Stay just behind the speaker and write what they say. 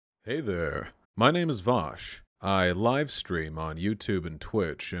Hey there, my name is Vosh. I live stream on YouTube and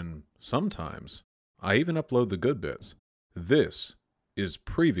Twitch, and sometimes I even upload the good bits. This is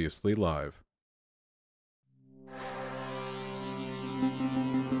Previously Live.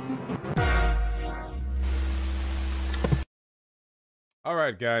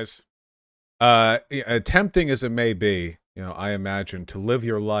 Alright, guys. Tempting as it may be, I imagine, to live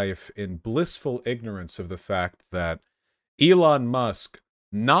your life in blissful ignorance of the fact that Elon Musk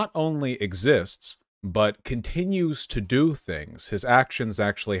not only exists, but continues to do things. His actions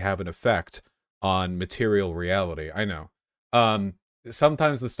actually have an effect on material reality. I know.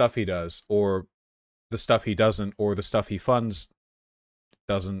 Sometimes the stuff he does, or the stuff he doesn't, or the stuff he funds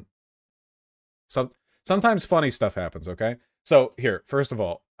doesn't. Sometimes funny stuff happens, okay? So, here, first of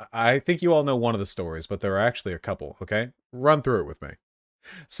all, I think you all know one of the stories, but there are actually a couple, okay? Run through it with me.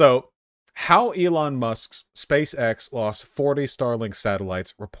 So, how Elon Musk's SpaceX lost 40 Starlink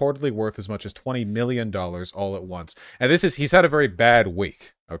satellites, reportedly worth as much as $20 million all at once. And he's had a very bad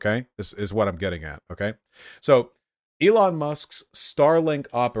week, okay? This is what I'm getting at, okay? So, Elon Musk's Starlink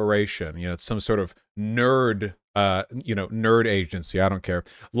operation, it's some sort of nerd agency, I don't care,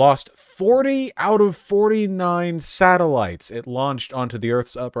 lost 40 out of 49 satellites it launched onto the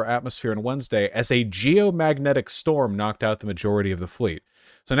Earth's upper atmosphere on Wednesday as a geomagnetic storm knocked out the majority of the fleet.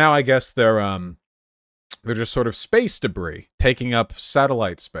 So now I guess they're just sort of space debris taking up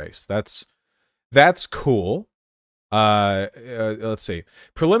satellite space. That's cool. Let's see.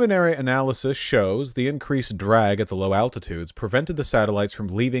 Preliminary analysis shows the increased drag at the low altitudes prevented the satellites from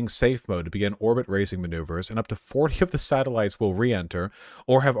leaving safe mode to begin orbit-raising maneuvers, and up to 40 of the satellites will re-enter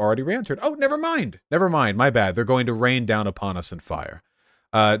or have already re-entered. Oh, never mind. Never mind. My bad. They're going to rain down upon us in fire.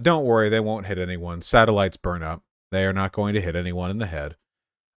 Don't worry. They won't hit anyone. Satellites burn up. They are not going to hit anyone in the head.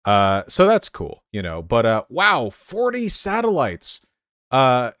 So that's cool, but, wow, 40 satellites,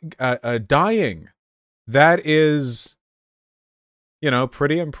 dying. That is,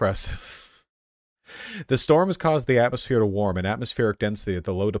 pretty impressive. The storm has caused the atmosphere to warm and atmospheric density at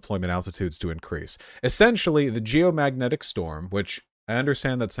the low deployment altitudes to increase. Essentially, the geomagnetic storm, which I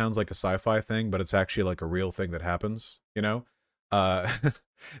understand that sounds like a sci-fi thing, but it's actually like a real thing that happens,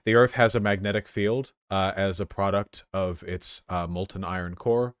 the Earth has a magnetic field as a product of its molten iron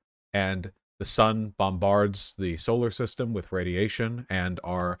core, and the sun bombards the solar system with radiation, and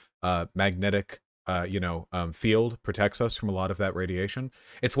our magnetic field protects us from a lot of that radiation.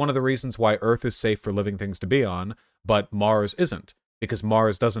 It's one of the reasons why Earth is safe for living things to be on, but Mars isn't, because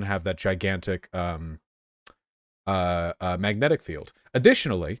Mars doesn't have that gigantic magnetic field.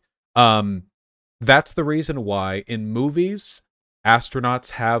 Additionally, that's the reason why in movies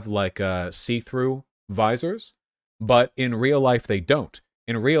astronauts have like see-through visors, but in real life they don't.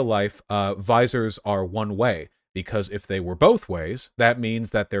 In real life, visors are one way, because if they were both ways, that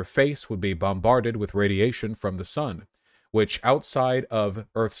means that their face would be bombarded with radiation from the sun, which outside of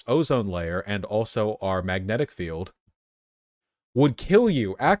Earth's ozone layer and also our magnetic field would kill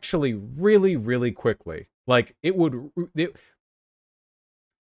you actually really, really quickly. Like, it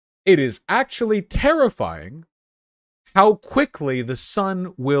is actually terrifying how quickly the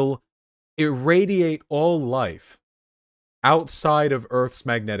sun will irradiate all life outside of Earth's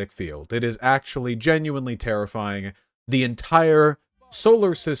magnetic field. It is actually genuinely terrifying. The entire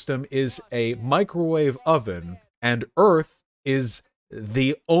solar system is a microwave oven, and Earth is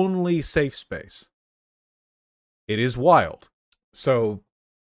the only safe space. It is wild. So,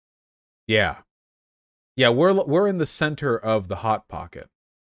 yeah. Yeah, we're in the center of the hot pocket.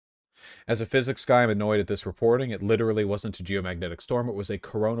 As a physics guy, I'm annoyed at this reporting. It literally wasn't a geomagnetic storm. It was a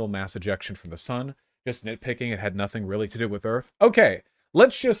coronal mass ejection from the sun. Just nitpicking, it had nothing really to do with Earth. Okay,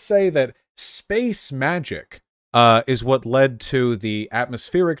 let's just say that space magic is what led to the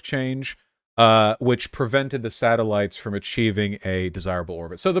atmospheric change, which prevented the satellites from achieving a desirable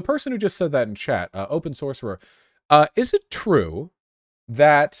orbit. So the person who just said that in chat, Open Sorcerer, is it true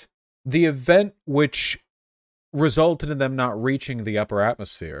that the event which resulted in them not reaching the upper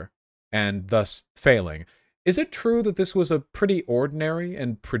atmosphere and thus failing, is it true that this was a pretty ordinary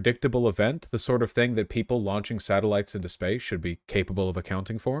and predictable event, the sort of thing that people launching satellites into space should be capable of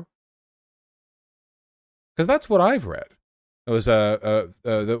accounting for? Because that's what I've read. It was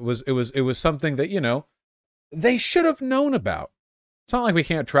something that, they should have known about. It's not like we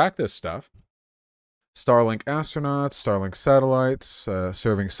can't track this stuff. Starlink astronauts, Starlink satellites,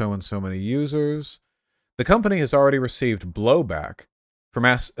 serving so and so many users. The company has already received blowback from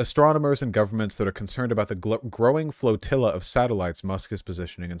astronomers and governments that are concerned about the growing flotilla of satellites Musk is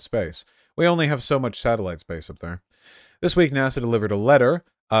positioning in space. We only have so much satellite space up there. This week, NASA delivered a letter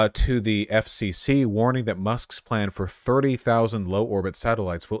to the FCC, warning that Musk's plan for 30,000 low-orbit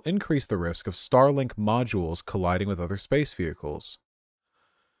satellites will increase the risk of Starlink modules colliding with other space vehicles.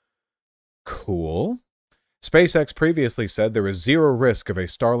 Cool. SpaceX previously said there is zero risk of a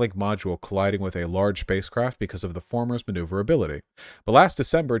Starlink module colliding with a large spacecraft because of the former's maneuverability. But last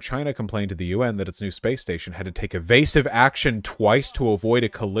December, China complained to the UN that its new space station had to take evasive action twice to avoid a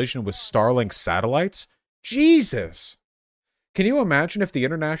collision with Starlink satellites? Jesus! Can you imagine if the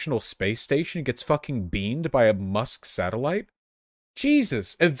International Space Station gets fucking beamed by a Musk satellite?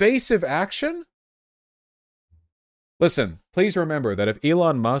 Jesus, evasive action? Listen, please remember that if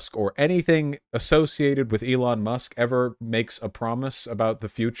Elon Musk or anything associated with Elon Musk ever makes a promise about the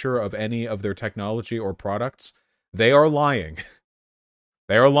future of any of their technology or products, they are lying.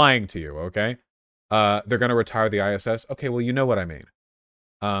 They are lying to you, okay? They're going to retire the ISS. Okay, well, you know what I mean.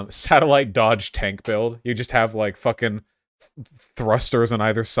 Satellite dodge tank build. You just have, like, fucking thrusters on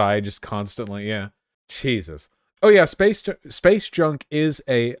either side just constantly. Yeah. Jesus. Oh, yeah, space junk is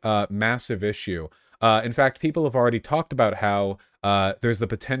a massive issue. In fact, people have already talked about how there's the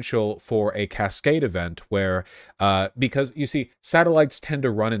potential for a cascade event where, because, you see, satellites tend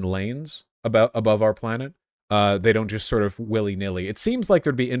to run in lanes above our planet. They don't just sort of willy-nilly. It seems like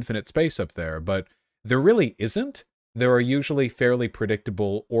there'd be infinite space up there, but there really isn't. There are usually fairly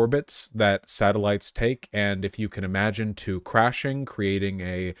predictable orbits that satellites take, and if you can imagine two crashing, creating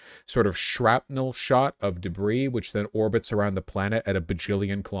a sort of shrapnel shot of debris, which then orbits around the planet at a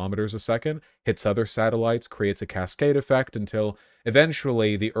bajillion kilometers a second, hits other satellites, creates a cascade effect until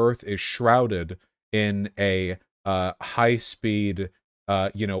eventually the Earth is shrouded in a high-speed,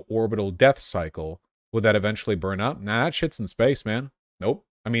 orbital death cycle. Would that eventually burn up? Nah, that shit's in space, man. Nope.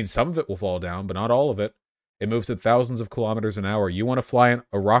 I mean, some of it will fall down, but not all of it. It moves at thousands of kilometers an hour. You want to fly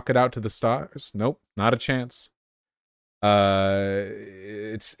a rocket out to the stars? Nope, not a chance.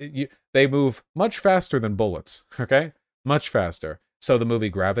 They move much faster than bullets, okay? Much faster. So the movie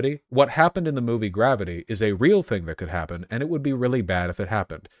Gravity, what happened in the movie Gravity is a real thing that could happen, and it would be really bad if it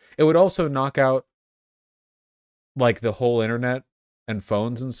happened. It would also knock out, like, the whole internet and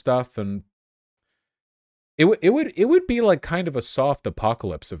phones and stuff, and it would be like kind of a soft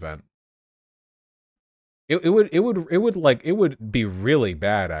apocalypse event. It would be really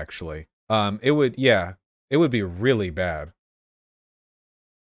bad, actually. It would be really bad.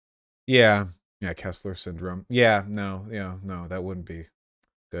 Yeah, Kessler syndrome. No, that wouldn't be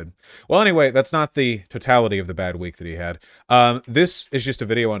good. Well, anyway, that's not the totality of the bad week that he had. This is just a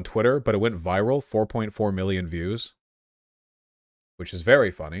video on Twitter, but it went viral, 4.4 million views, which is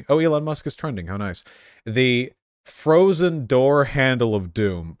very funny. Oh, Elon Musk is trending. How nice. The frozen door handle of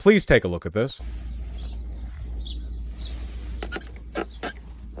doom. Please take a look at this.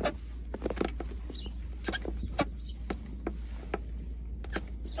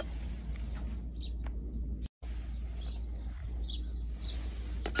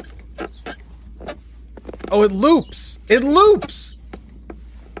 Oh, it loops! It loops!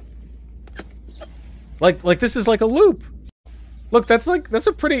 Like this is like a loop. Look, that's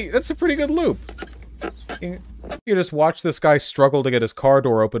a pretty good loop. You just watch this guy struggle to get his car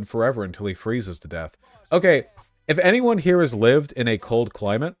door open forever until he freezes to death. Okay, if anyone here has lived in a cold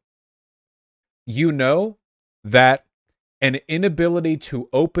climate, you know that an inability to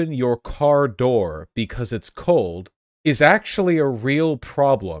open your car door because it's cold is actually a real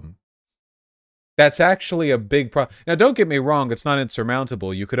problem. That's actually a big problem. Now, don't get me wrong, it's not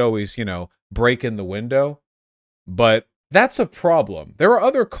insurmountable. You could always, break in the window, but that's a problem. There are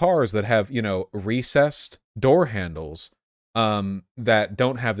other cars that have, recessed door handles that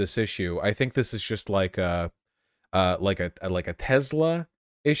don't have this issue. I think this is just like a Tesla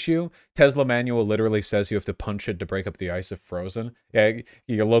issue. Tesla manual literally says you have to punch it to break up the ice if frozen. Yeah,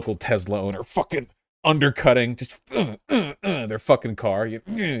 your local Tesla owner fucking undercutting just their fucking car,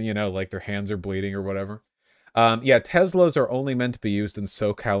 like their hands are bleeding or whatever. Yeah, Teslas are only meant to be used in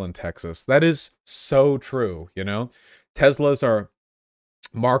SoCal and Texas. That is so true, Teslas are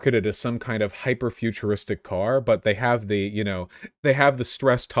marketed as some kind of hyper-futuristic car, but they have the, they have the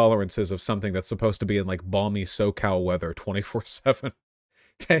stress tolerances of something that's supposed to be in like balmy SoCal weather 24/7.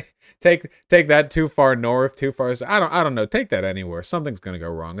 Take that too far north, too far. I don't know. Take that anywhere. Something's gonna go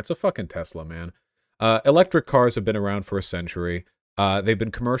wrong. It's a fucking Tesla, man. Electric cars have been around for a century. They've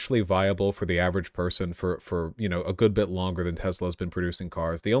been commercially viable for the average person for a good bit longer than Tesla's been producing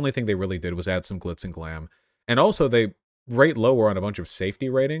cars. The only thing they really did was add some glitz and glam. And also they rate lower on a bunch of safety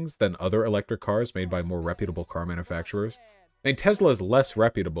ratings than other electric cars made by more reputable car manufacturers. I mean, Tesla is less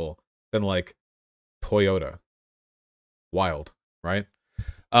reputable than like Toyota. Wild, right?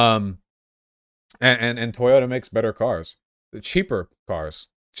 And Toyota makes better cars. Cheaper cars.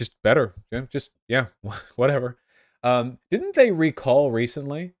 just better. Yeah, just yeah, whatever. Didn't they recall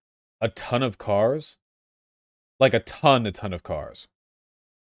recently a ton of cars? Like a ton of cars.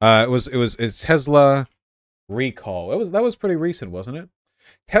 It's Tesla recall. That was pretty recent, wasn't it?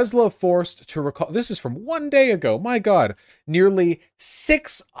 Tesla forced to recall. This is from 1 day ago. My God, nearly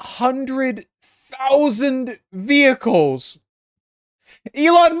 600,000 vehicles.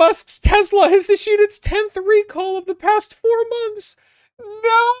 Elon Musk's Tesla has issued its 10th recall of the past 4 months.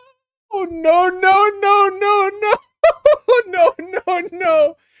 No, no, no, no, no, no, no, no,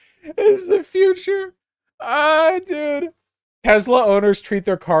 no. This is the future. Ah, dude. Tesla owners treat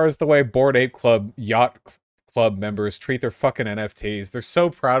their cars the way Bored Ape Club yacht club members treat their fucking NFTs. They're so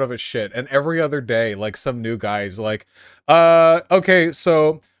proud of it shit. And every other day, like some new guy's like, okay,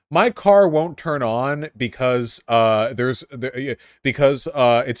 so my car won't turn on because it's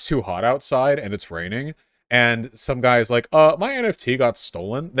too hot outside and it's raining. And some guy's like, my NFT got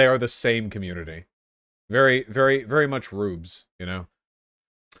stolen. They are the same community. Very, very, very much rubes, you know?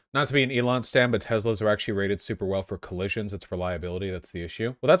 Not to be an Elon stan, but Teslas are actually rated super well for collisions. It's reliability that's the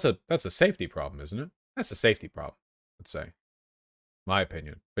issue. Well, that's a safety problem, isn't it? That's a safety problem, let's say. My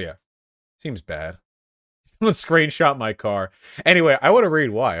opinion. But yeah, seems bad. Let's screenshot my car. Anyway, I want to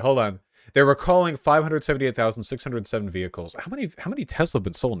read why. Hold on. They're recalling 578,607 vehicles. How many Tesla have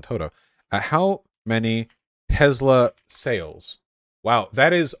been sold in total? How many Tesla sales? Wow,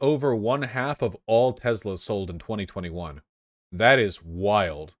 that is over 1/2 of all Teslas sold in 2021. That is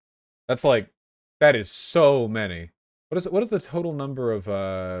wild. That is so many. What is the total number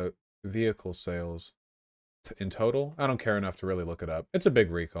of vehicle sales in total? I don't care enough to really look it up. It's a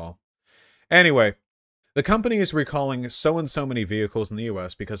big recall. Anyway, the company is recalling so and so many vehicles in the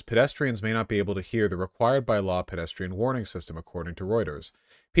US because pedestrians may not be able to hear the required by law pedestrian warning system, according to Reuters.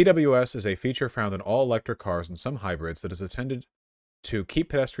 PWS is a feature found in all electric cars and some hybrids that is intended to keep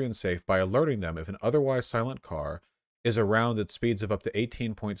pedestrians safe by alerting them if an otherwise silent car is around at speeds of up to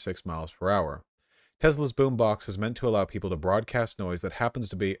 18.6 miles per hour. Tesla's boombox is meant to allow people to broadcast noise that happens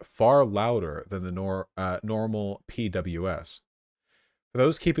to be far louder than the normal PWS. For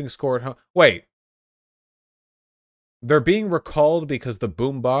those keeping score at home... Wait. They're being recalled because the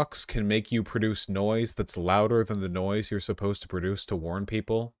boombox can make you produce noise that's louder than the noise you're supposed to produce to warn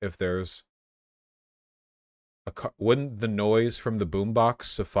people if there's... Wouldn't the noise from the boombox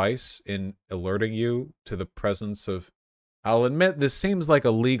suffice in alerting you to the presence of... I'll admit, this seems like a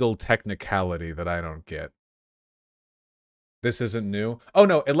legal technicality that I don't get. This isn't new. Oh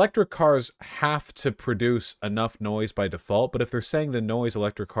no, electric cars have to produce enough noise by default, but if they're saying the noise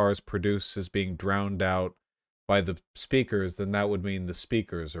electric cars produce is being drowned out by the speakers, then that would mean the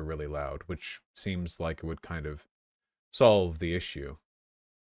speakers are really loud, which seems like it would kind of solve the issue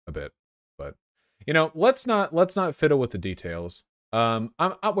a bit. But you know, let's not fiddle with the details.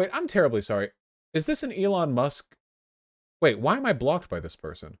 Wait, I'm terribly sorry. Is this an Elon Musk? Wait, why am I blocked by this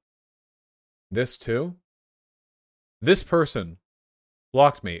person? This too? This person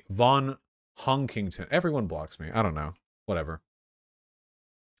blocked me. Von Honkington. Everyone blocks me. I don't know. Whatever.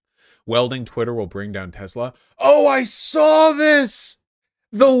 Welding Twitter will bring down Tesla. Oh, I saw this!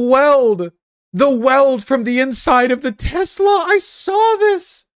 The weld! The weld from the inside of the Tesla! I saw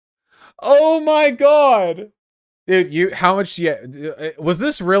this! Oh my god! Dude, how much... Yeah, was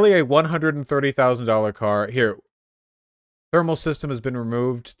this really a $130,000 car? Here. Thermal system has been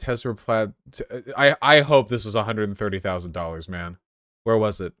removed. Tesla plaid... I hope this was $130,000, man. Where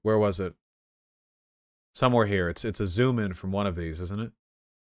was it? Where was it? Somewhere here. It's a zoom in from one of these, isn't it?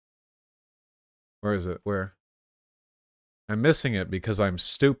 Where is it? Where? I'm missing it because I'm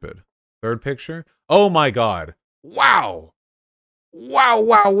stupid. Third picture? Oh my god. Wow! Wow,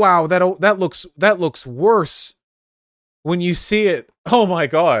 wow, wow. That looks worse when you see it. Oh my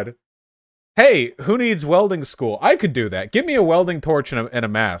god. Hey, who needs welding school? I could do that. Give me a welding torch and a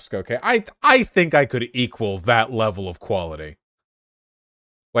mask, okay? I think I could equal that level of quality.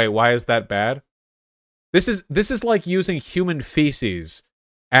 Wait, why is that bad? This is like using human feces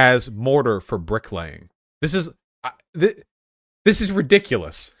as mortar for bricklaying. This is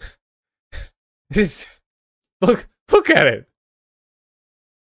ridiculous. Look at it.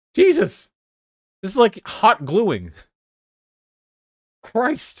 Jesus. This is like hot gluing.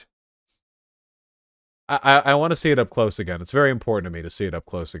 Christ. I want to see it up close again. It's very important to me to see it up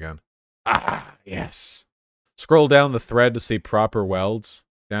close again. Ah, yes. Scroll down the thread to see proper welds.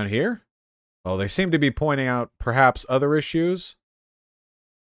 Down here? Well, they seem to be pointing out perhaps other issues.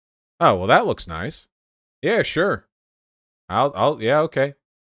 Oh, well, that looks nice. Yeah, sure. Yeah, okay.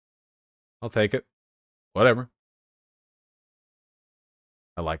 I'll take it. Whatever.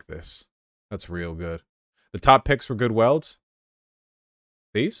 I like this. That's real good. The top picks were good welds.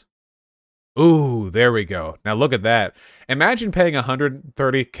 These? Ooh, there we go. Now look at that. Imagine paying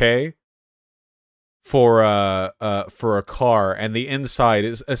 130K for a car, and the inside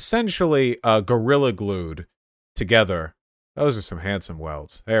is essentially gorilla glued together. Those are some handsome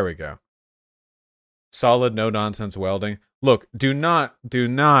welds. There we go. Solid, no nonsense welding. Look, do not,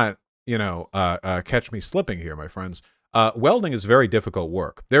 catch me slipping here, my friends. Welding is very difficult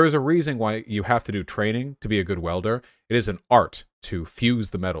work. There is a reason why you have to do training to be a good welder. It is an art to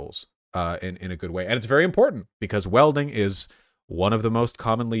fuse the metals in a good way, and it's very important because welding is one of the most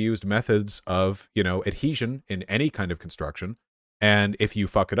commonly used methods of adhesion in any kind of construction. And if you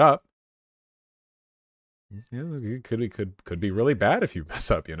fuck it up, it could be really bad if you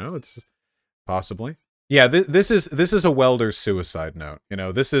mess up. It's possibly. Yeah, this is a welder's suicide note.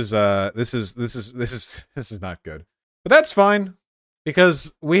 This is not good. But that's fine,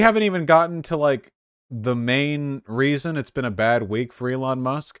 because we haven't even gotten to, like, the main reason it's been a bad week for Elon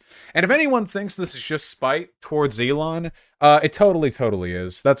Musk. And if anyone thinks this is just spite towards Elon, it totally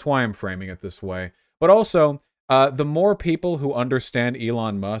is. That's why I'm framing it this way. But also, the more people who understand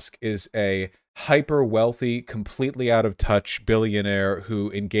Elon Musk is a hyper-wealthy, completely out-of-touch billionaire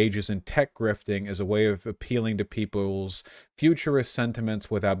who engages in tech grifting as a way of appealing to people's futurist sentiments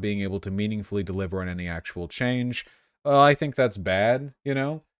without being able to meaningfully deliver on any actual change, I think that's bad,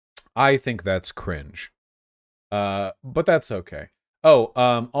 I think that's cringe. But that's okay. Oh,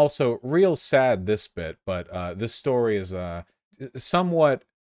 also, real sad this bit, but this story is somewhat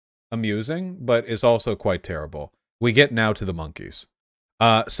amusing, but is also quite terrible. We get now to the monkeys.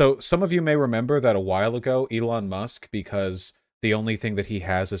 So some of you may remember that a while ago, Elon Musk, because the only thing that he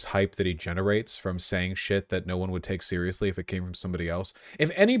has is hype that he generates from saying shit that no one would take seriously if it came from somebody else.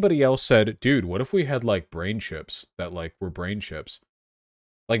 If anybody else said, dude, what if we had, like, brain chips that, like, were brain chips?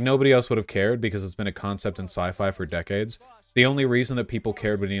 Like, nobody else would have cared because it's been a concept in sci-fi for decades. The only reason that people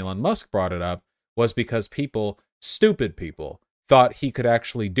cared when Elon Musk brought it up was because people, stupid people, thought he could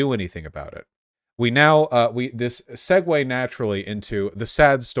actually do anything about it. This segue naturally into the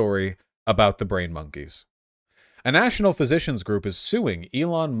sad story about the brain monkeys. A national physicians group is suing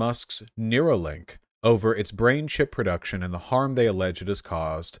Elon Musk's Neuralink over its brain chip production and the harm they allege it has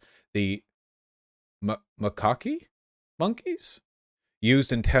caused the macaque monkeys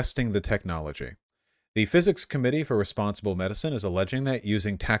used in testing the technology. The Physics Committee for Responsible Medicine is alleging that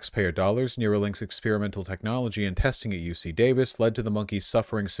using taxpayer dollars, Neuralink's experimental technology and testing at UC Davis led to the monkeys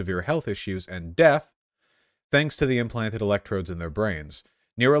suffering severe health issues and death thanks to the implanted electrodes in their brains.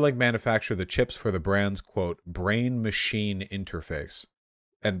 Neuralink manufactured the chips for the brand's, quote, brain-machine interface.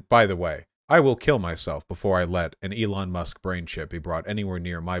 And by the way, I will kill myself before I let an Elon Musk brain chip be brought anywhere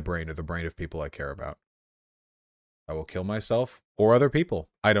near my brain or the brain of people I care about. I will kill myself or other people.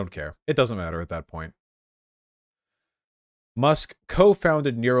 I don't care. It doesn't matter at that point. Musk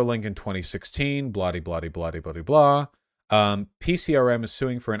co-founded Neuralink in 2016, blah-de-blah-de-blah-de-blah-de-blah. PCRM is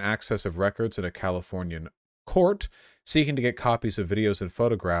suing for an access of records in a Californian court, seeking to get copies of videos and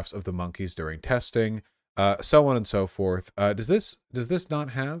photographs of the monkeys during testing, so on and so forth. Does this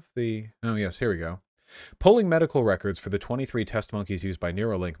not have the... Oh, yes, here we go. Pulling medical records for the 23 test monkeys used by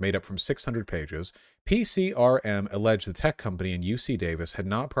Neuralink made up from 600 pages, PCRM alleged the tech company in UC Davis had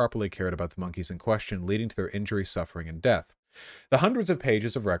not properly cared about the monkeys in question, leading to their injury, suffering, and death. The hundreds of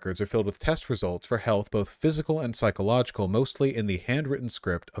pages of records are filled with test results for health, both physical and psychological, mostly in the handwritten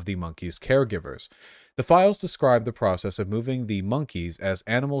script of the monkeys' caregivers. The files describe the process of moving the monkeys as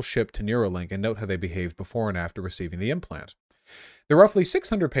animals shipped to Neuralink and note how they behaved before and after receiving the implant. The roughly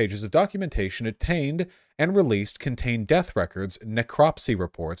 600 pages of documentation obtained and released contain death records, necropsy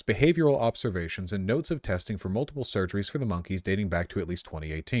reports, behavioral observations, and notes of testing for multiple surgeries for the monkeys dating back to at least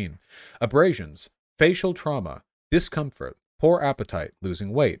 2018. Abrasions, facial trauma, discomfort, poor appetite,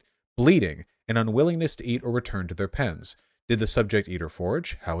 losing weight, bleeding, and unwillingness to eat or return to their pens. Did the subject eat or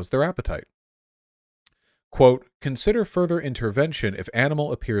forage? How was their appetite? Quote, consider further intervention if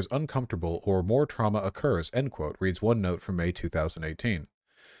animal appears uncomfortable or more trauma occurs, end quote, reads one note from May 2018.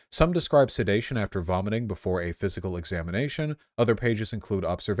 Some describe sedation after vomiting before a physical examination. Other pages include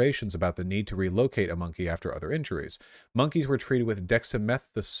observations about the need to relocate a monkey after other injuries. Monkeys were treated with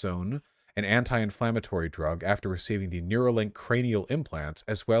dexamethasone, an anti-inflammatory drug, after receiving the Neuralink cranial implants,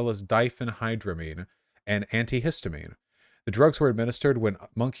 as well as diphenhydramine, an antihistamine. The drugs were administered when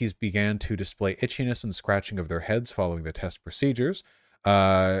monkeys began to display itchiness and scratching of their heads following the test procedures.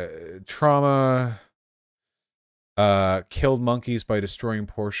 Trauma killed monkeys by destroying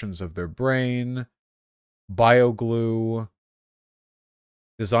portions of their brain. BioGlue.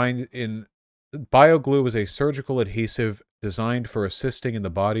 BioGlue is a surgical adhesive designed for assisting in the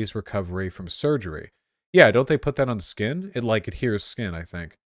body's recovery from surgery. Yeah, don't they put that on the skin? It like adheres skin, I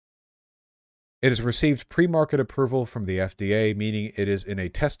think. It has received pre-market approval from the FDA, meaning it is in a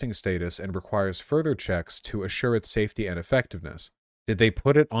testing status and requires further checks to assure its safety and effectiveness. Did they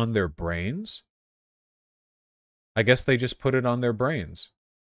put it on their brains? I guess they just put it on their brains.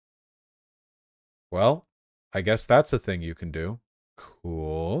 Well, I guess that's a thing you can do.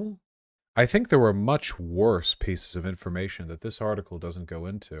 Cool. I think there were much worse pieces of information that this article doesn't go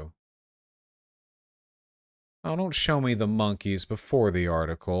into. Oh, don't show me the monkeys before the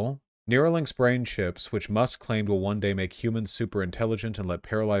article. Neuralink's brain chips, which Musk claimed will one day make humans super intelligent and let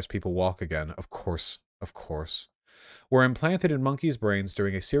paralyzed people walk again. Of course. Were implanted in monkeys' brains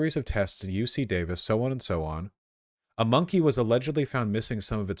during a series of tests in UC Davis, so on and so on. A monkey was allegedly found missing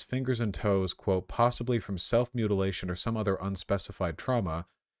some of its fingers and toes, quote, possibly from self-mutilation or some other unspecified trauma.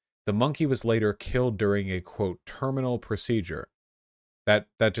 The monkey was later killed during a, quote, terminal procedure. That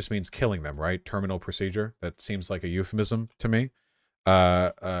just means killing them, right? Terminal procedure? That seems like a euphemism to me.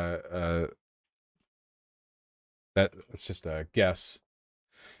 That's just a guess.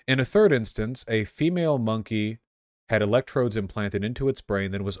 In a third instance, a female monkey had electrodes implanted into its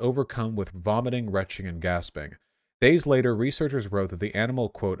brain, then was overcome with vomiting, retching, and gasping. Days later, researchers wrote that the animal,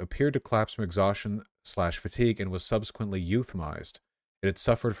 quote, appeared to collapse from exhaustion/fatigue and was subsequently euthanized. It had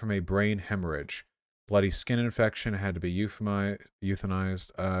suffered from a brain hemorrhage. Bloody skin infection, had to be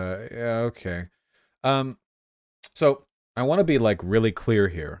euthanized. Yeah, okay. So I want to be like really clear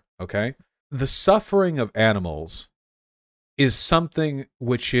here, okay? The suffering of animals is something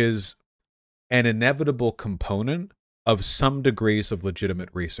which is an inevitable component of some degrees of legitimate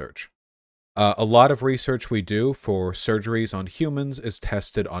research. A lot of research we do for surgeries on humans is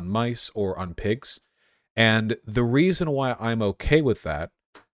tested on mice or on pigs. And the reason why I'm okay with that,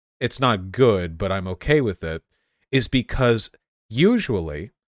 it's not good, but I'm okay with it, is because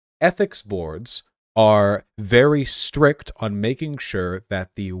usually ethics boards are very strict on making sure that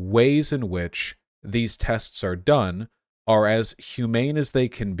the ways in which these tests are done are as humane as they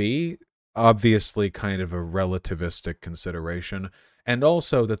can be, obviously kind of a relativistic consideration, and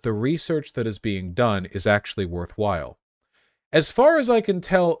also that the research that is being done is actually worthwhile. As far as I can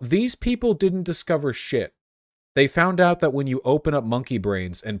tell, these people didn't discover shit. They found out that when you open up monkey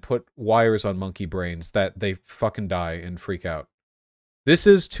brains and put wires on monkey brains, that they fucking die and freak out. This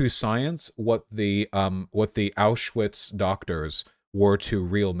is to science what the Auschwitz doctors were to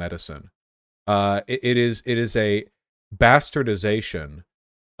real medicine. It is a bastardization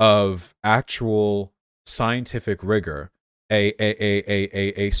of actual scientific rigor,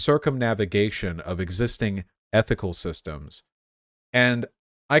 a circumnavigation of existing ethical systems. And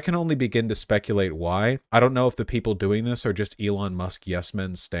I can only begin to speculate why. I don't know if the people doing this are just Elon Musk yes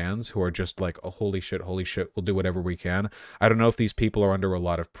men stans who are just like, oh, holy shit, we'll do whatever we can. I don't know if these people are under a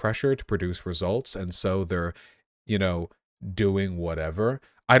lot of pressure to produce results, and so they're, doing whatever.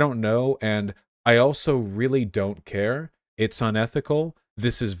 I don't know, and I also really don't care. It's unethical.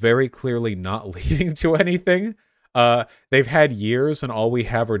 This is very clearly not leading to anything. They've had years, and all we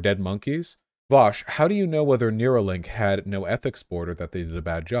have are dead monkeys. Vosh, how do you know whether Neuralink had no ethics board or that they did a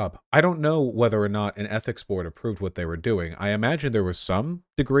bad job? I don't know whether or not an ethics board approved what they were doing. I imagine there was some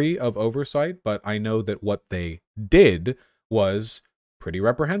degree of oversight, but I know that what they did was pretty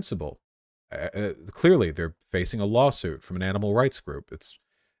reprehensible. Clearly, they're facing a lawsuit from an animal rights group.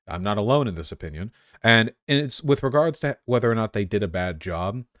 I'm not alone in this opinion. And it's with regards to whether or not they did a bad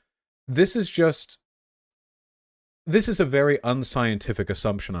job, this is a very unscientific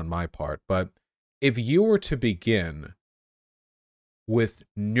assumption on my part, but if you were to begin with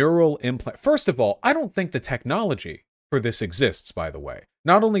neural implant, first of all, I don't think the technology for this exists, by the way.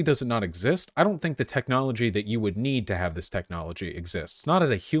 Not only does it not exist, I don't think the technology that you would need to have this technology exists, not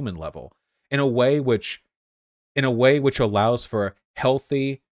at a human level, in a way which allows for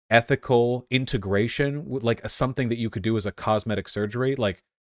healthy, ethical integration, like something that you could do as a cosmetic surgery. Like,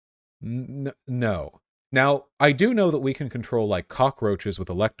 no. Now, I do know that we can control, like, cockroaches with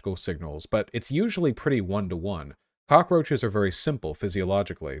electrical signals, but it's usually pretty one-to-one. Cockroaches are very simple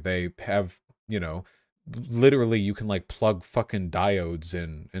physiologically. They have, literally you can, like, plug fucking diodes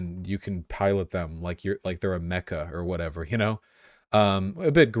in, and you can pilot them like they're a mecha or whatever,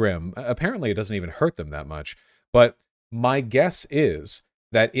 A bit grim. Apparently, it doesn't even hurt them that much. But my guess is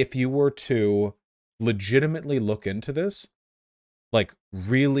that if you were to legitimately look into this, like,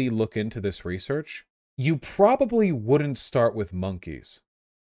 really look into this research, you probably wouldn't start with monkeys.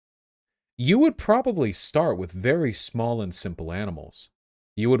 You would probably start with very small and simple animals.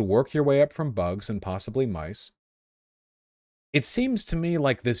 You would work your way up from bugs and possibly mice. It seems to me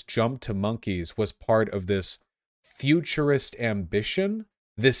like this jump to monkeys was part of this futurist ambition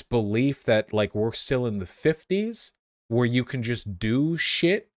this belief that, like, we're still in the 50s where you can just do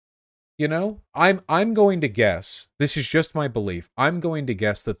shit, you know? I'm going to guess, this is just my belief, I'm going to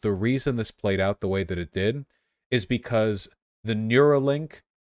guess that the reason this played out the way that it did is because the Neuralink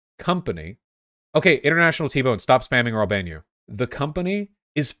company... Okay, International T-Bone, stop spamming or I'll ban you. The company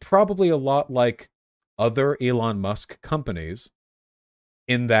is probably a lot like other Elon Musk companies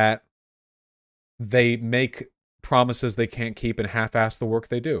in that they make promises they can't keep and half-ass the work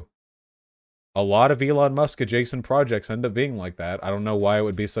they do. A lot of Elon Musk adjacent projects end up being like that. I don't know why it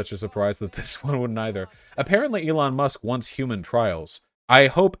would be such a surprise that this one wouldn't either. Apparently Elon Musk wants human trials. I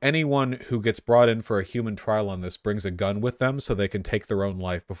hope anyone who gets brought in for a human trial on this brings a gun with them so they can take their own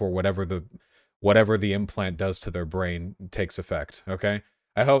life before whatever the implant does to their brain takes effect, okay?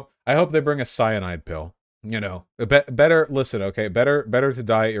 I hope they bring a cyanide pill. You know, better, listen, okay? Better to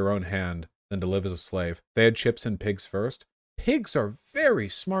die at your own hand than to live as a slave. They had chips in pigs first. Pigs are very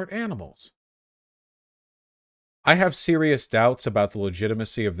smart animals. I have serious doubts about the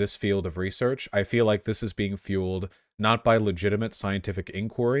legitimacy of this field of research. I feel like this is being fueled not by legitimate scientific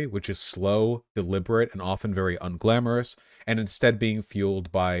inquiry, which is slow, deliberate, and often very unglamorous, and instead being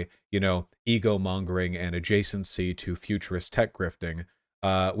fueled by, you know, ego-mongering and adjacency to futurist tech grifting,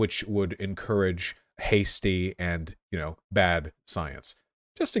 which would encourage hasty and, you know, bad science.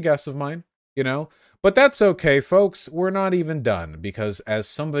 Just a guess of mine, you know? But that's okay, folks. We're not even done, because as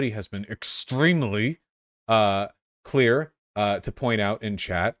somebody has been extremely clear to point out in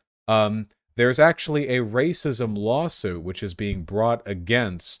chat, there's actually a racism lawsuit which is being brought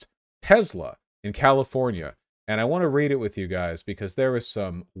against Tesla in California. And I want to read it with you guys because there is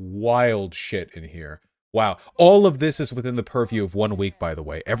some wild shit in here. Wow. All of this is within the purview of 1 week, by the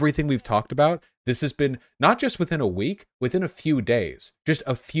way. Everything we've talked about, this has been not just within a week, within a few days. Just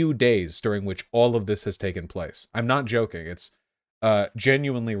a few days during which all of this has taken place. I'm not joking. It's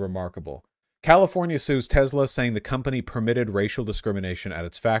genuinely remarkable. California sues Tesla, saying the company permitted racial discrimination at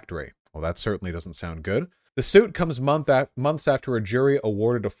its factory. Well, that certainly doesn't sound good. The suit comes months after a jury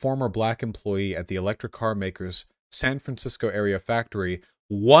awarded a former black employee at the electric car maker's San Francisco area factory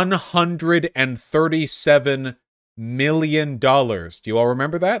 $137 million. Do you all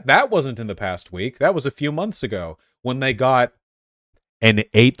remember that? That wasn't in the past week. That was a few months ago when they got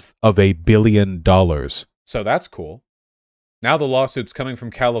 $1/8 billion. So that's cool. Now the lawsuit's coming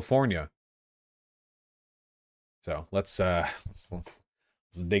from California. So let's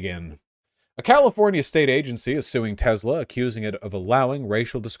dig in. A California state agency is suing Tesla, accusing it of allowing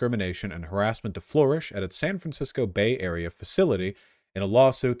racial discrimination and harassment to flourish at its San Francisco Bay Area facility in a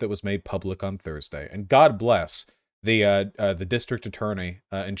lawsuit that was made public on Thursday. And God bless the district attorney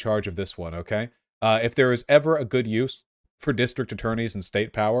in charge of this one, okay? If there is ever a good use for district attorneys and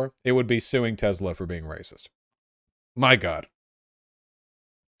state power, it would be suing Tesla for being racist. My God.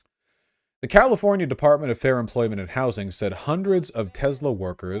 The California Department of Fair Employment and Housing said hundreds of Tesla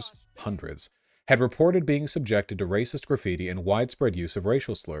workers, had reported being subjected to racist graffiti and widespread use of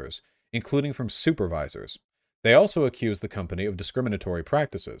racial slurs, including from supervisors. They also accused the company of discriminatory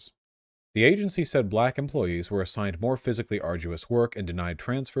practices. The agency said black employees were assigned more physically arduous work and denied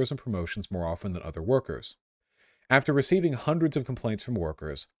transfers and promotions more often than other workers. After receiving hundreds of complaints from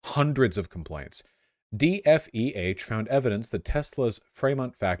workers, DFEH found evidence that Tesla's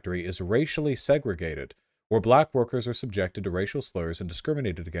Fremont factory is racially segregated, where black workers are subjected to racial slurs and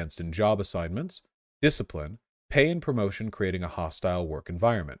discriminated against in job assignments, discipline, pay and promotion, creating a hostile work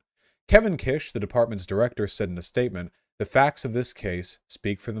environment. Kevin Kish, the department's director, said in a statement, "The facts of this case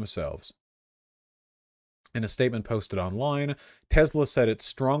speak for themselves." In a statement posted online, Tesla said it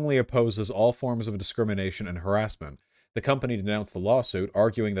strongly opposes all forms of discrimination and harassment. The company denounced the lawsuit,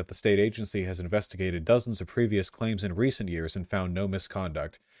 arguing that the state agency has investigated dozens of previous claims in recent years and found no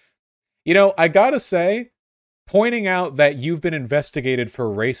misconduct. You know, I gotta say, pointing out that you've been investigated for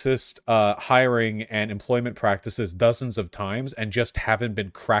racist hiring and employment practices dozens of times and just haven't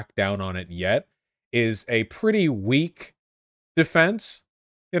been cracked down on it yet is a pretty weak defense,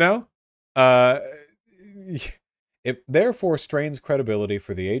 you know? It therefore strains credibility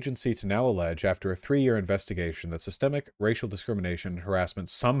for the agency to now allege, after a 3-year investigation, that systemic racial discrimination and harassment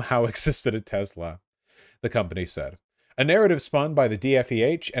somehow existed at Tesla, the company said. A narrative spun by the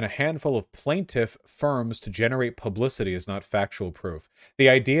DFEH and a handful of plaintiff firms to generate publicity is not factual proof. The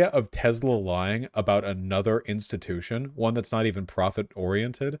idea of Tesla lying about another institution, one that's not even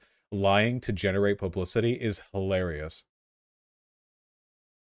profit-oriented, lying to generate publicity is hilarious.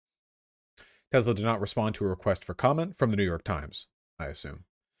 Tesla did not respond to a request for comment from the New York Times, I assume.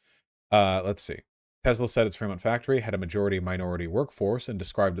 Let's see. Tesla said its Fremont factory had a majority-minority workforce and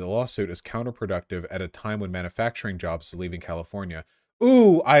described the lawsuit as counterproductive at a time when manufacturing jobs are leaving California.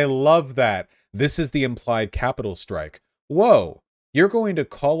 Ooh, I love that. This is the implied capital strike. Whoa, you're going to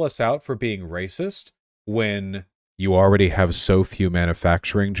call us out for being racist when you already have so few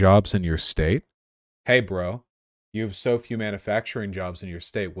manufacturing jobs in your state? Hey, bro, you have so few manufacturing jobs in your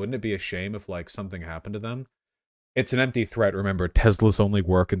state. Wouldn't it be a shame if, like, something happened to them? It's an empty threat. Remember, Teslas only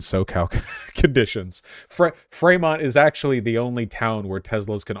work in SoCal conditions. Fremont is actually the only town where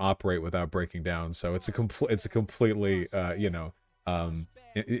Teslas can operate without breaking down. So it's a completely,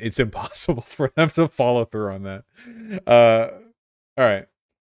 it's impossible for them to follow through on that. All right.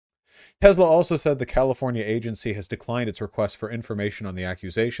 Tesla also said the California agency has declined its request for information on the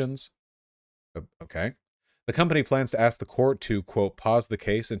accusations. Okay. The company plans to ask the court to, quote, pause the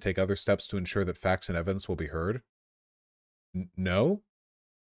case and take other steps to ensure that facts and evidence will be heard. No.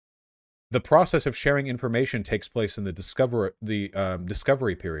 The process of sharing information takes place in the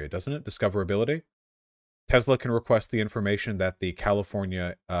discovery period, doesn't it? Discoverability. Tesla can request the information that the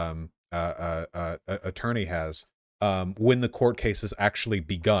California attorney has when the court case has actually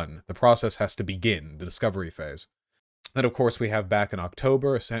begun. The process has to begin, the discovery phase. And of course, we have back in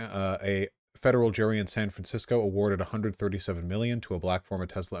October, a federal jury in San Francisco awarded $137 million to a black former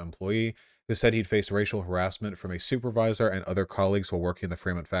Tesla employee who said he'd faced racial harassment from a supervisor and other colleagues while working in the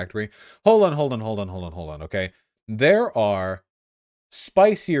Fremont factory. Hold on, okay? There are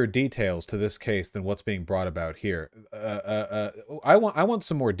spicier details to this case than what's being brought about here. I want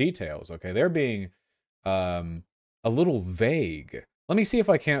some more details, okay? They're being a little vague. Let me see if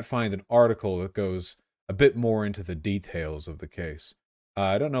I can't find an article that goes a bit more into the details of the case.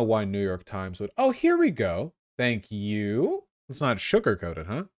 I don't know why New York Times would... Oh, here we go. Thank you. It's not sugar-coated,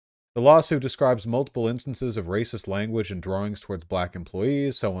 huh? The lawsuit describes multiple instances of racist language and drawings towards black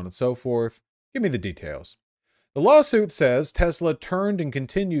employees, so on and so forth. Give me the details. The lawsuit says Tesla turned and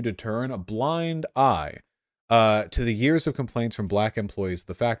continued to turn a blind eye to the years of complaints from black employees at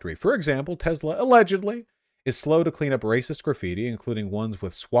the factory. For example, Tesla allegedly is slow to clean up racist graffiti, including ones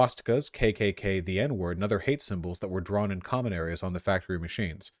with swastikas, KKK, the N-word, and other hate symbols that were drawn in common areas on the factory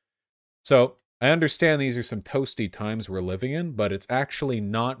machines. So, I understand these are some toasty times we're living in, but it's actually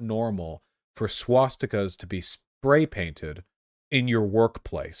not normal for swastikas to be spray painted in your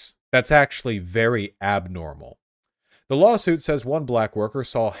workplace. That's actually very abnormal. The lawsuit says one black worker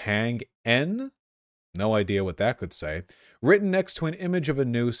saw Hang N, no idea what that could say, written next to an image of a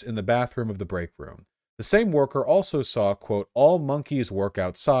noose in the bathroom of the break room. The same worker also saw, quote, all monkeys work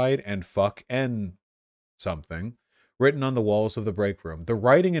outside and fuck N something, written on the walls of the break room. The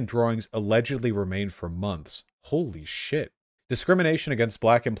writing and drawings allegedly remained for months. Holy shit. Discrimination against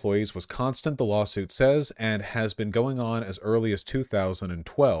black employees was constant, the lawsuit says, and has been going on as early as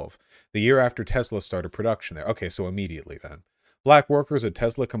 2012, the year after Tesla started production there. Okay, so immediately then. Black workers at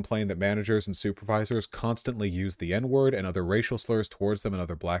Tesla complained that managers and supervisors constantly used the N-word and other racial slurs towards them and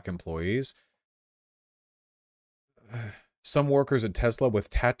other black employees. Some workers at Tesla with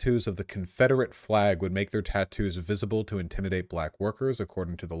tattoos of the Confederate flag would make their tattoos visible to intimidate black workers,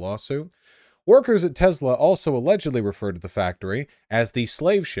 according to the lawsuit. Workers at Tesla also allegedly referred to the factory as the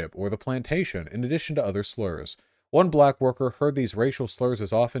slave ship or the plantation, in addition to other slurs. One black worker heard these racial slurs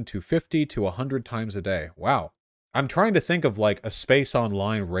as often to 50 to 100 times a day. Wow. I'm trying to think of like a space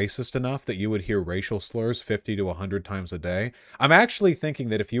online racist enough that you would hear racial slurs 50 to 100 times a day. I'm actually thinking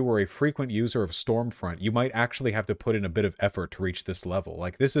that if you were a frequent user of Stormfront, you might actually have to put in a bit of effort to reach this level.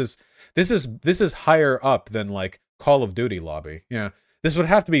 Like this is higher up than like Call of Duty lobby. Yeah. This would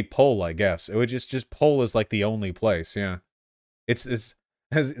have to be Pol, I guess. It would just Pol is like the only place. Yeah. It's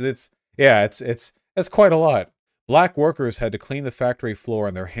quite a lot. Black workers had to clean the factory floor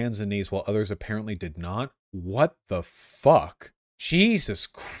on their hands and knees while others apparently did not. What the fuck? Jesus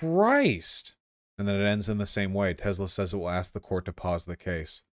Christ. And then it ends in the same way. Tesla says it will ask the court to pause the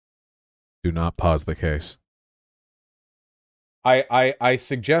case. Do not pause the case. I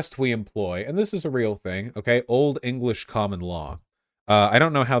suggest we employ, and this is a real thing, okay, Old English common law. I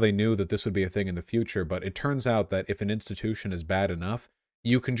don't know how they knew that this would be a thing in the future, but it turns out that if an institution is bad enough,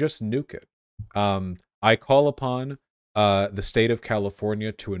 you can just nuke it. I call upon the state of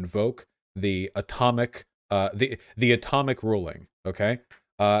California to invoke the atomic the atomic ruling, okay?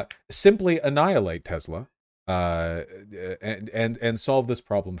 Simply annihilate Tesla and solve this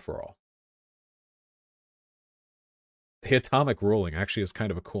problem for all. The atomic ruling actually is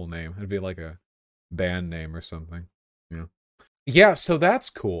kind of a cool name. It'd be like a band name or something. Yeah. Yeah, so that's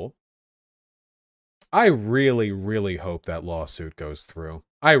cool. I really, really hope that lawsuit goes through.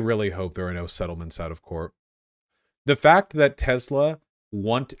 I really hope there are no settlements out of court. The fact that Tesla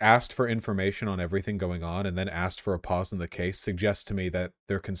asked for information on everything going on and then asked for a pause in the case suggests to me that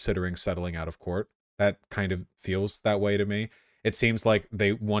they're considering settling out of court. That kind of feels that way to me. it seems like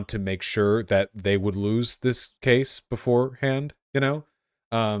they want to make sure that they would lose this case beforehand, you know?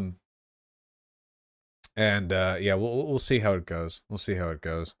 Yeah, we'll see how it goes. We'll see how it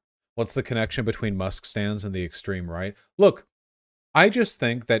goes. What's the connection between Musk stands and the extreme right? Look, I just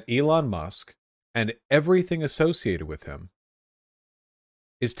think that Elon Musk and everything associated with him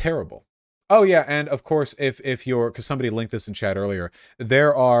is terrible. Oh yeah, and of course, if you're, because somebody linked this in chat earlier,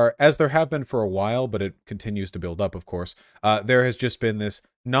 there are, as there have been for a while, but it continues to build up, of course, there has just been this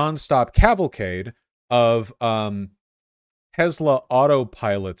nonstop cavalcade of Tesla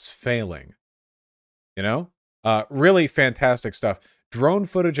autopilots failing. You know? Really fantastic stuff. Drone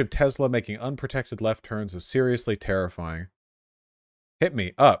footage of Tesla making unprotected left turns is seriously terrifying. Hit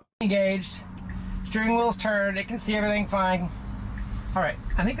me up. Engaged. Steering wheel's turned. It can see everything fine. All right,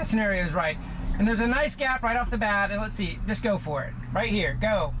 I think the scenario is right. And there's a nice gap right off the bat, and let's see, just go for it. Right here,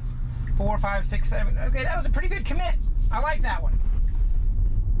 go. 4, 5, 6, 7. Okay, that was a pretty good commit. I like that one.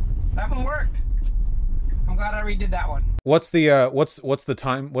 That one worked. I'm glad I redid that one. What's the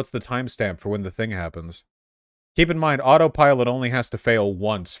timestamp for when the thing happens? Keep in mind, autopilot only has to fail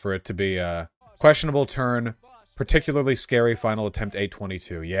once for it to be a questionable turn, particularly scary final attempt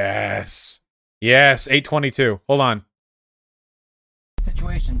 822. Yes. Yes, 822. Hold on.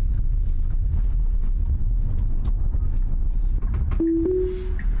 Situation.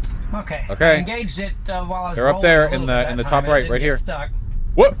 Okay. Okay. I engaged it while I was They're up there in the top right, right here. Stuck.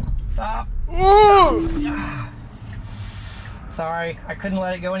 What? Stop. Sorry, I couldn't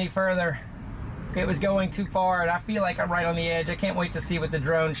let it go any further. It was going too far, and I feel like I'm right on the edge. I can't wait to see what the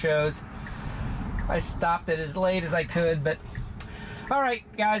drone shows. I stopped it as late as I could, but all right,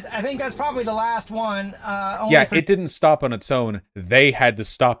 guys, I think that's probably the last one. Yeah, it didn't stop on its own. They had to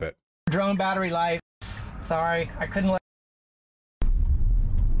stop it. Drone battery life. Sorry, I couldn't let.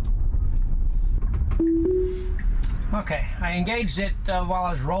 Okay, I engaged it while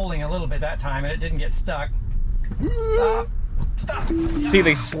I was rolling a little bit that time, and it didn't get stuck. Stop. Stop. See,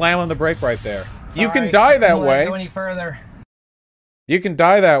 they slam on the brake right there. Sorry, you can die that way. Go any further. You can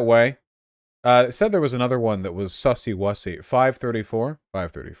die that way. It said there was another one that was sussy wussy. 534?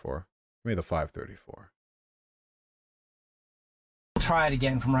 534. Give me the 534. We'll try it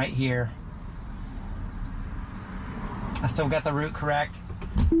again from right here. I still got the route correct.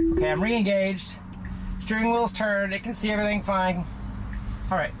 Okay, I'm re-engaged. Steering wheel's turned. It can see everything fine.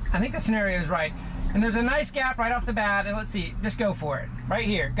 All right, I think the scenario is right. And there's a nice gap right off the bat, and let's see, just go for it. Right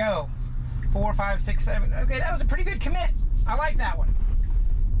here, go. 4, 5, 6, 7. Okay, that was a pretty good commit. I like that one.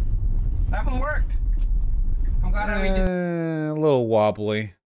 That one worked. I'm glad I redid. A little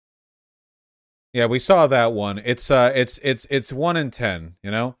wobbly. Yeah, we saw that one. It's 1 in 10,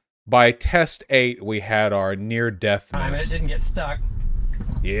 you know? By test 8, we had our near-death Time, miss. it didn't get stuck.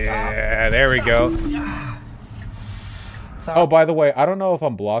 Yeah, there we go. Oh, by the way, I don't know if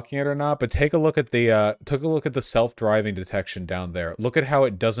I'm blocking it or not, but take a look at the self-driving detection down there. Look at how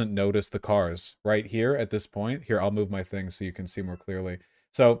it doesn't notice the cars right here at this point. Here, I'll move my thing so you can see more clearly.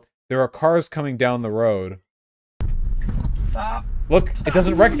 So there are cars coming down the road. Stop. Look, it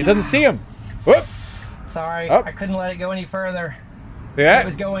doesn't see them. Whoop. Sorry, Oh. I couldn't let it go any further. Yeah. It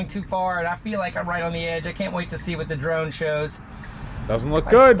was going too far, and I feel like I'm right on the edge. I can't wait to see what the drone shows. Doesn't look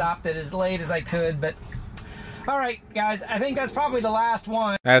I good. stopped it as late as I could, but all right, guys, I think that's probably the last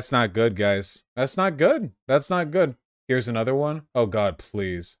one. That's not good, guys. That's not good. That's not good. Here's another one. Oh, God,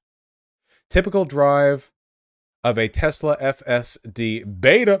 please. Typical drive of a Tesla FSD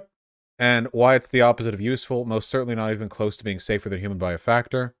Beta, and why it's the opposite of useful. Most certainly not even close to being safer than human by a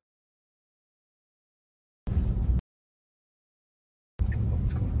factor.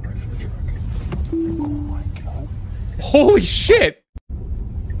 Holy shit!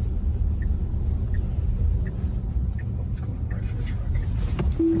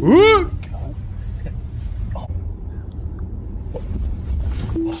 Ooh!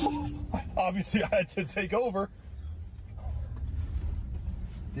 Obviously, I had to take over.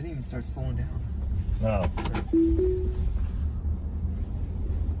 Didn't even start slowing down. No.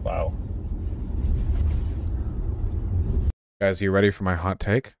 Wow. Guys, you ready for my hot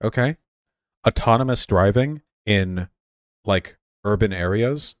take? Okay. Autonomous driving in, like, urban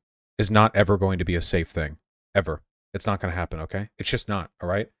areas is not ever going to be a safe thing. Ever. It's not going to happen, okay? It's just not, all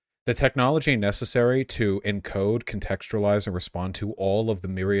right? The technology necessary to encode, contextualize, and respond to all of the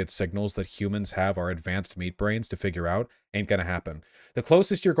myriad signals that humans have our advanced meat brains to figure out ain't going to happen. The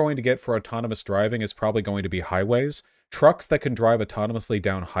closest you're going to get for autonomous driving is probably going to be highways. Trucks that can drive autonomously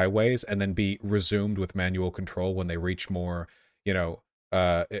down highways and then be resumed with manual control when they reach more, you know,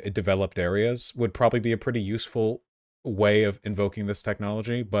 developed areas would probably be a pretty useful way of invoking this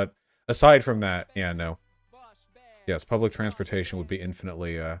technology. But aside from that, yeah, no. Yes, public transportation would be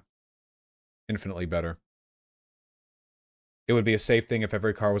infinitely better. It would be a safe thing if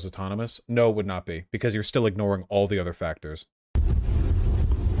every car was autonomous. No, it would not be, because you're still ignoring all the other factors.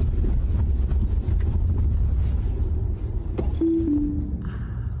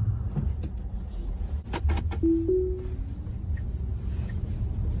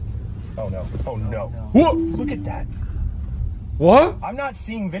 Oh no. Oh no. What? Look at that. What? I'm not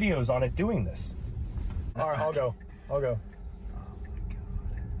seeing videos on it doing this. All right, I'll go. I'll go.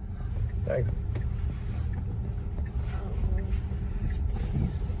 Thanks.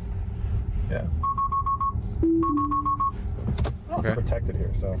 Yeah. Okay. Protected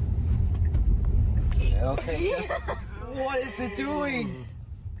here, so. Okay, just what is it doing?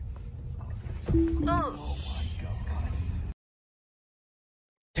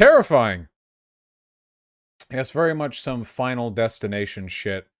 Terrifying. Yes, very much some Final Destination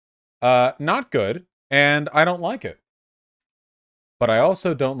shit. Not good, and I don't like it. But I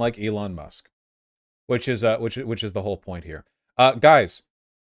also don't like Elon Musk, which is the whole point here. Guys,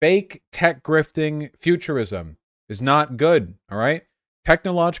 fake tech grifting futurism is not good, all right?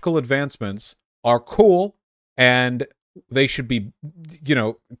 Technological advancements are cool, and they should be, you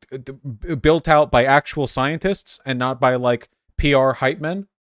know, built out by actual scientists and not by, like, PR hype men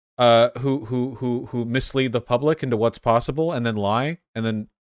who mislead the public into what's possible and then lie and then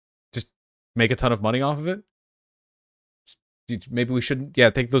just make a ton of money off of it. Maybe we shouldn't,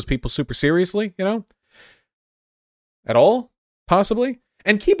 take those people super seriously, you know? At all, possibly.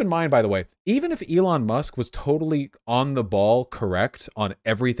 And keep in mind, by the way, even if Elon Musk was totally on the ball correct on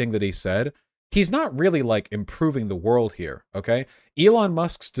everything that he said, he's not really, like, improving the world here, okay? Elon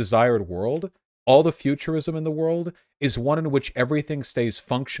Musk's desired world, all the futurism in the world, is one in which everything stays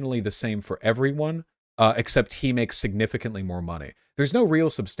functionally the same for everyone, except he makes significantly more money. There's no real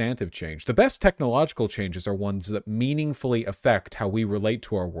substantive change. The best technological changes are ones that meaningfully affect how we relate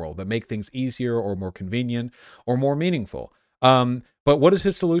to our world, that make things easier or more convenient or more meaningful. But what is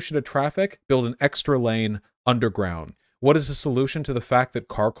his solution to traffic? Build an extra lane underground. What is the solution to the fact that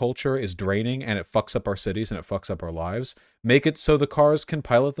car culture is draining and it fucks up our cities and it fucks up our lives? Make it so the cars can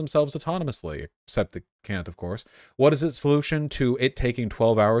pilot themselves autonomously, except they can't, of course. What is its solution to it taking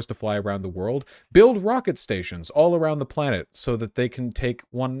 12 hours to fly around the world? Build rocket stations all around the planet so that they can take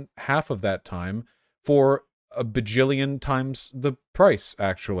 1/2 of that time for a bajillion times the price,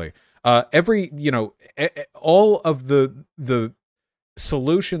 actually. All of the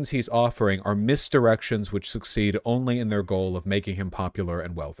solutions he's offering are misdirections which succeed only in their goal of making him popular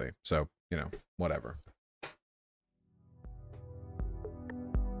and wealthy. So, whatever.